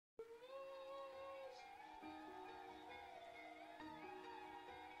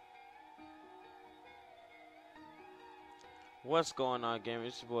What's going on, gamers?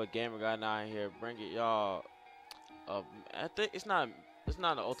 It's your boy Gamer Guy 9 here. Bring it, y'all. I think it's not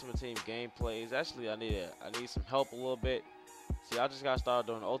an Ultimate Team gameplay. It's actually I need some help a little bit. See, I just got started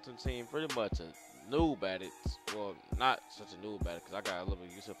doing Ultimate Team, pretty much a noob at it. Well, not such a noob at it, cause I got a little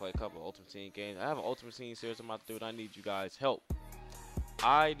bit used to play a couple of Ultimate Team games. I have an Ultimate Team series I'm about to do, and I need you guys' help.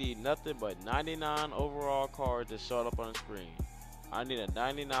 I need nothing but 99 overall cards that showed up on the screen. I need a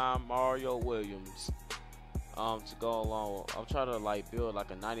 99 Mario Williams to go along. I'm trying to like build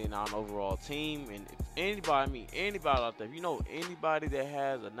like a 99 overall team, and if anybody, I mean anybody out there, if you know anybody that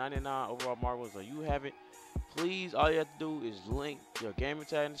has a 99 overall marbles or you haven't, please all you have to do is link your gamer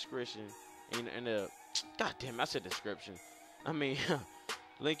tag in the description. In the God damn, I said description. I mean,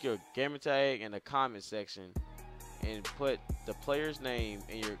 link your gamer tag in the comment section and put the player's name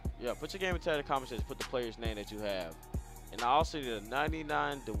in put your gamer tag in the comment section. Put the player's name that you have. And I also need a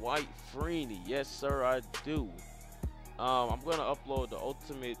 99 Dwight Freeney. Yes, sir, I do. I'm going to upload the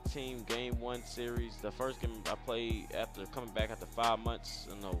Ultimate Team Game 1 series. The first game I played after coming back after 5 months.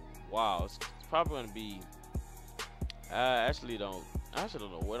 No, wow. It's probably going to be... I actually don't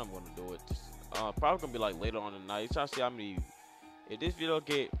know when I'm going to do it. Probably going to be like later on tonight. Trying to see how many... If this video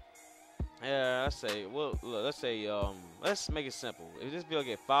get... Yeah, let's make it simple. If this video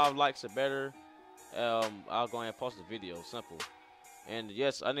get 5 likes or better, I'll go ahead and post the video. Simple. And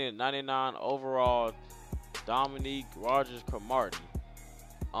yes, I need a 99 overall Dominique Rogers Cromartie.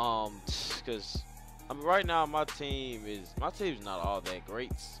 Because I mean, right now my team's not all that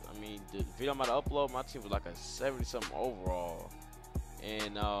great. I mean, the video I'm about to upload, my team was like a 70 something overall.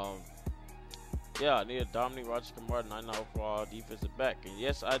 And yeah, I need a Dominique Rogers Cromartie 99 overall defensive back. And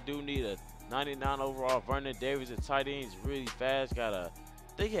yes, I do need a 99 overall Vernon Davis at tight end. He's really fast. I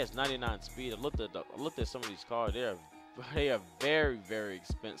think he has 99 speed. I looked at some of these cards. They are very, very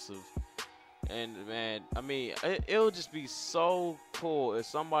expensive. And man, I mean, it'll just be so cool if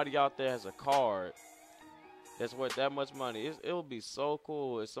somebody out there has a card that's worth that much money. It'll be so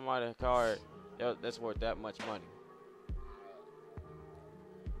cool if somebody has a card that's worth that much money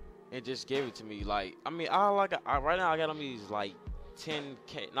and just give it to me. Like, I mean, right now I got on these like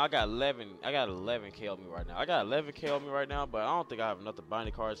 10K. No, I got 11. I got 11K on me right now. I got 11K on me right now, but I don't think I have enough to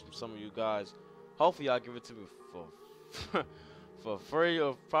binding cards from some of you guys. Hopefully, y'all give it to me for for free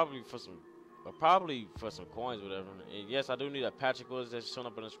or probably for some coins, whatever. And yes, I do need a Patrick Willis that's showing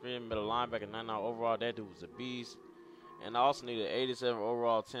up on the screen, middle linebacker, 99 overall. That dude was a beast. And I also need an 87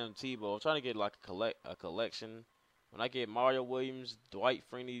 overall Tim Tebow. I'm trying to get like a collection. When I get Mario Williams, Dwight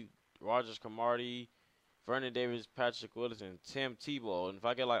Freeney, Rogers Cromartie, Vernon Davis, Patrick Willis, and Tim Tebow. And if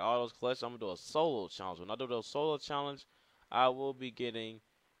I get like all those collections, I'm gonna do a solo challenge. When I do those solo challenge, I will be getting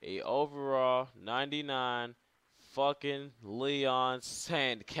a overall 99 fucking Leon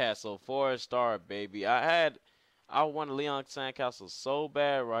Sandcastle 4-star, baby. I want Leon Sandcastle so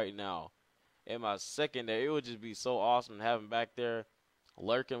bad right now. In my secondary, it would just be so awesome to have him back there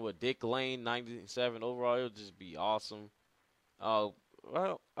lurking with Dick Lane 97 overall. It would just be awesome.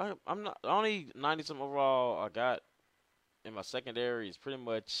 Well, I'm not the only 90 some overall I got in my secondary is pretty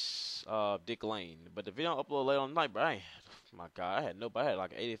much Dick Lane. But the video I upload later on tonight, bro, my God, I had nobody. I had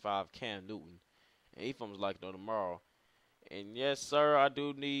like 85 Cam Newton. And Ephraim was like, no, tomorrow. And yes, sir, I'm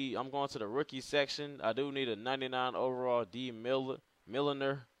going to the rookie section. I do need a 99 overall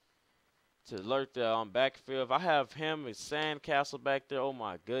Milliner to alert the backfield. If I have him and Sandcastle back there, oh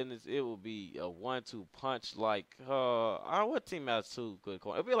my goodness, it will be a 1-2 punch. Like, what team has two good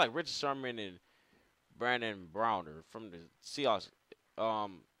corners? It'll be like Richard Sherman and Brandon Browner from the Seahawks.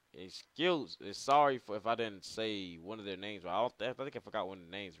 Sorry for if I didn't say one of their names, but I think I forgot one of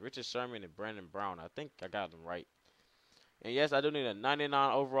the names. Richard Sherman and Brandon Brown. I think I got them right. And yes, I do need a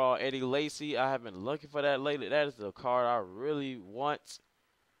 99 overall Eddie Lacy. I have been looking for that lately. That is the card I really want.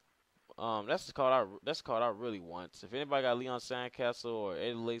 That's the card I really want. If anybody got Leon Sandcastle or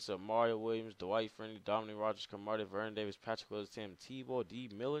Eddie Lacy or Mario Williams, Dwight Freeney, Dominic Rogers, Cromartie, Vernon Davis, Patrick Willis, Tim Tebow, D.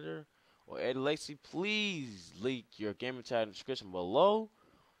 Milliner, or Eddie Lacy, please link your gaming tag in the description below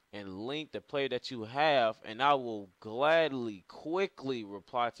and link the player that you have, and I will gladly, quickly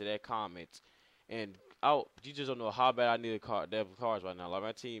reply to that comment. And you just don't know how bad I need cards right now.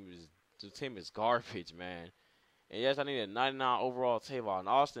 Like the team is garbage, man. And yes, I need a 99 overall Tavon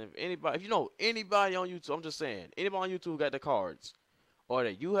Austin. If you know anybody on YouTube, I'm just saying, anybody on YouTube who got the cards, or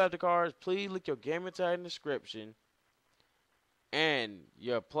that you have the cards, please link your gamer tag in the description and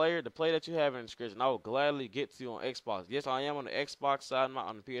the player that you have in the description. I will gladly get to you on Xbox. Yes, I am on the Xbox side. I'm not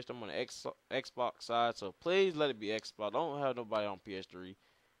on the PS3. I'm on the Xbox side. So please let it be Xbox. Don't have nobody on PS3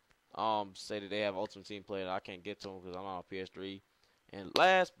 say that they have Ultimate Team Player and I can't get to them because I'm not on PS3. And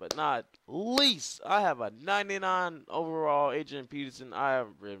last but not least, I have a 99 overall Adrian Peterson. I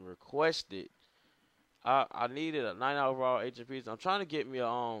have been requested. I needed a 99 overall Adrian Peterson. I'm trying to get me not a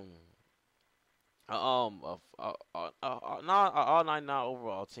all 99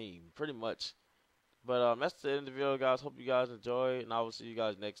 overall team, pretty much. But that's the end of the video, guys. Hope you guys enjoy, and I will see you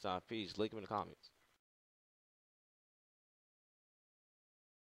guys next time. Peace. Link in the comments.